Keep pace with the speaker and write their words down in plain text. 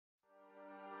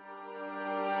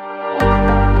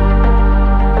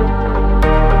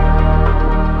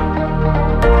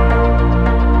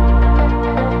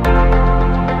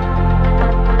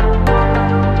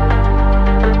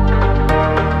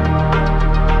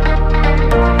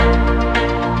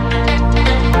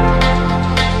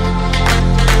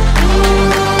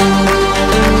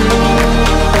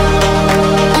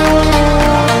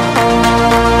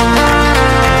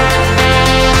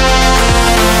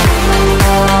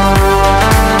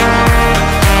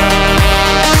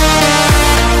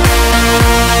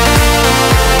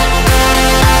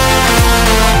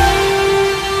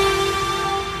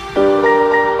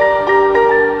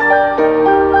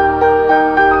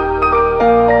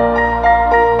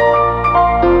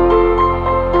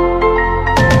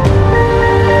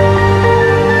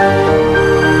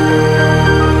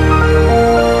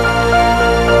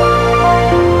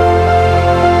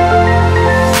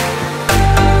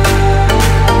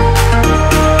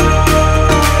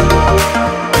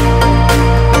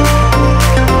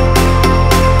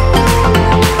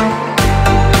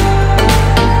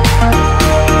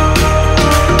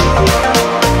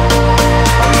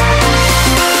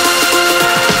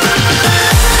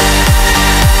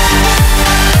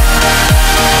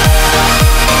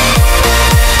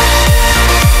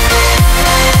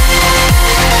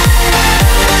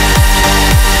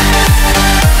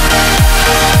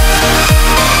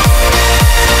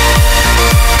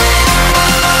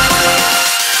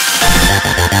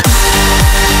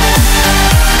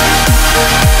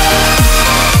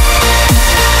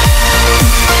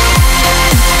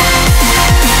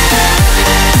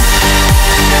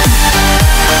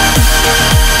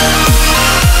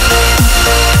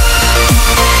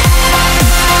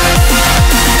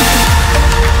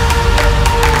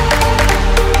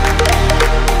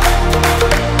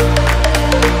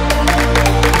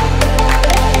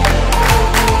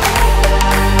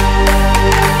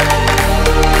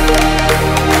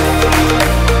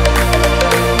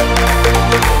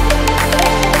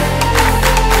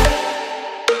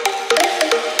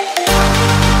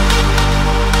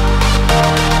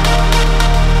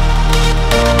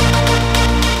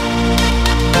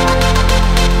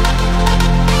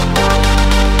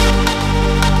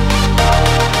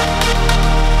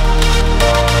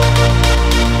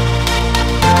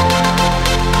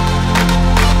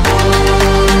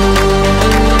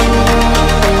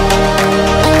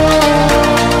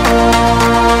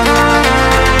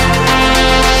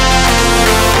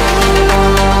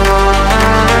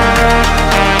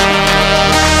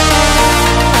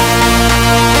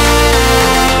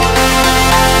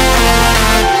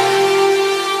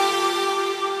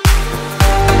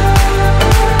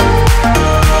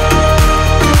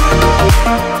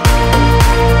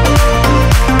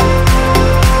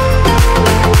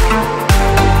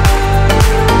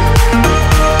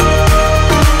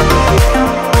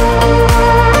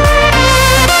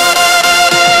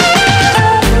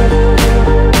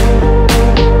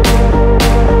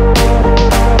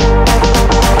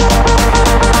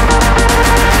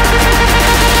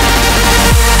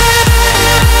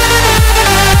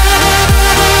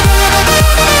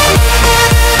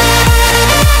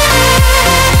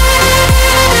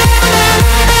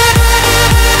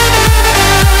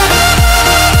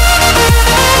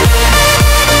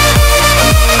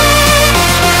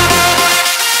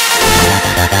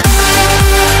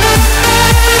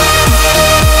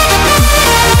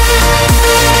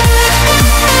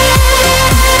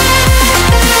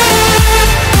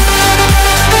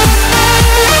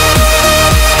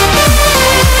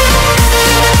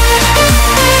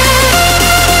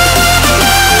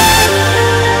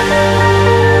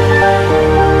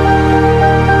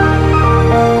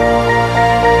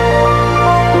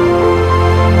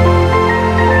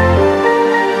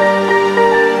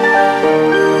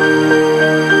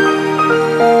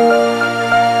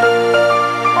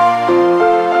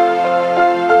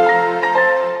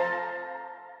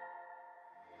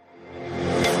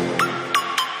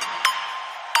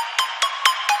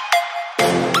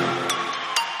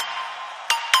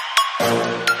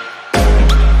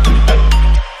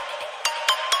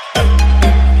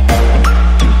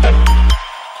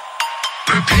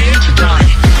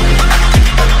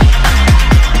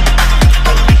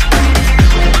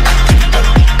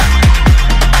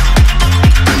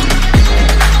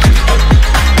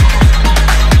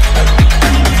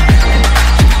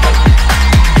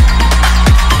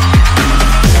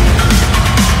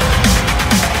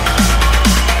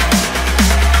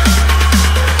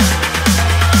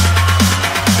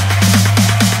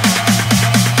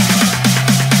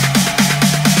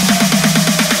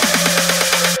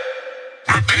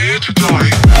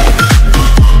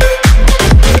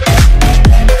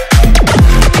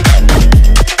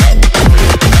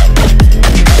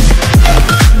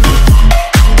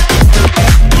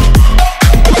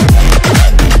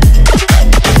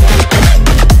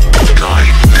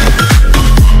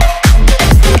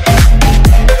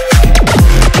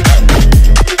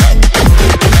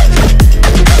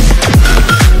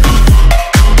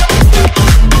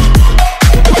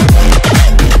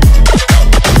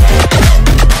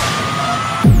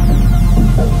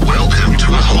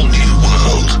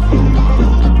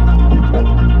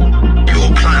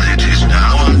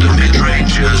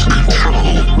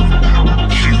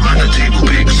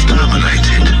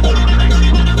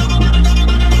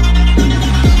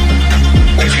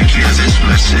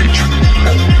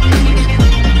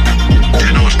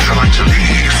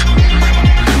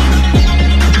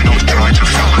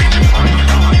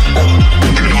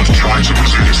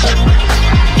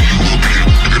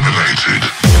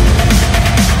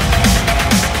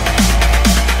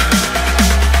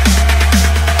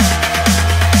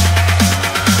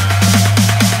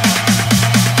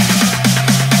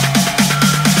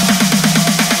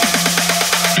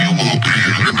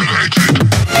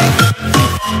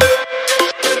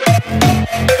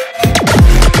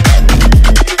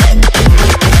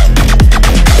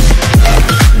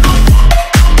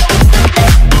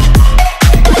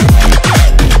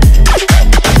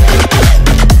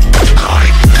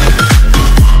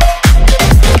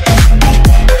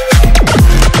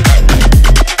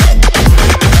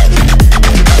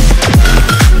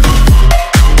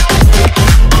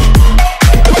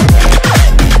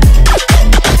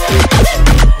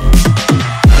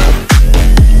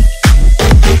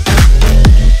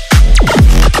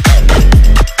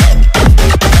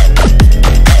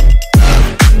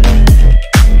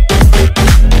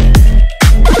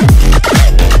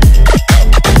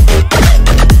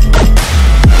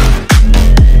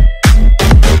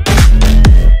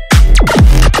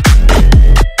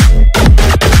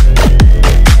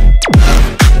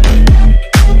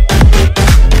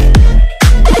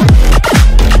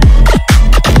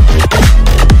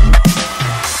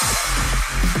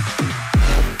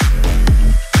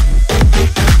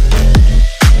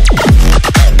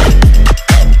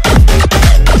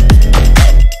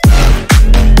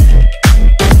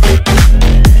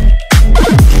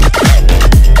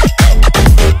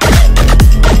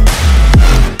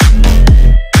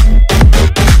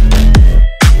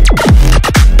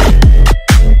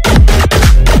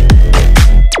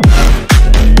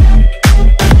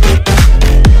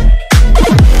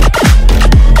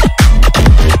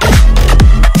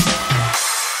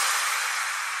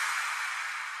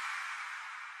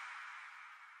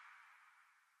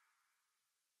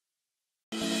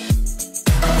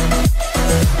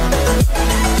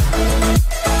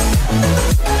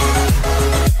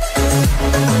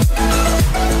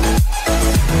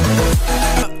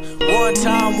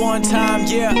one time,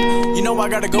 yeah. You know I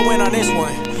gotta go in on this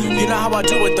one. You know how I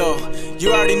do it though.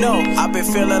 You already know. I've been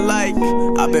feeling like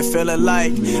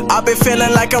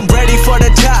I'm ready for the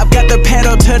top. Got the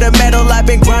pedal to the metal. I've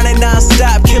been grinding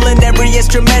non-stop, killing every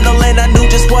instrumental, and I knew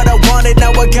just what I wanted.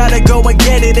 Now I gotta go and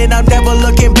get it, and I'm never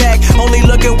looking back, only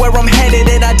looking where I'm headed.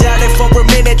 And I doubted for a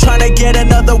minute, trying to get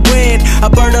another win. I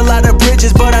burned a lot of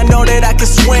bridges, but I know that I can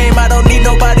swim. I don't need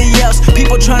nobody else.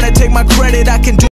 People trying to take my credit, I can do